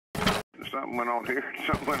something went on here,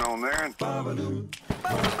 something went on there.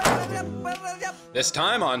 This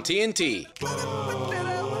time on TNT.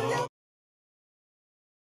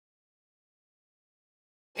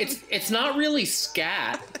 It's not really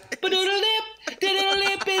scat.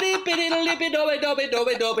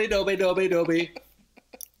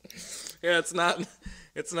 Yeah, it's not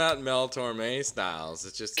Mel Torme styles.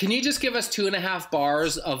 It's just. Can you just give us 2.5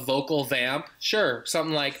 bars of vocal vamp? Sure,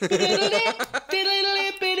 something like. Try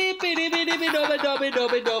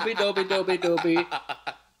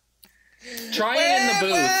it in the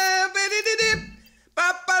booth.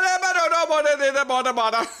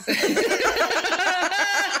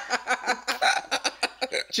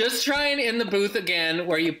 Just try it in the booth again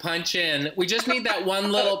where you punch in. We just need that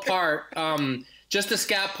one little part. Just the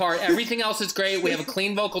scat part. Everything else is great. We have a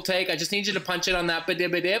clean vocal take. I just need you to punch it on that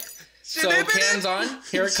ba-dip-a-dip. So cans on.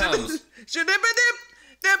 Here it comes.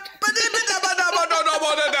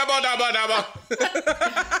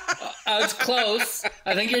 It's close.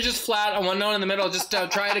 I think you're just flat on one note in the middle. Just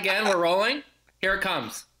try it again. We're rolling. Here it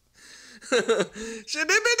comes.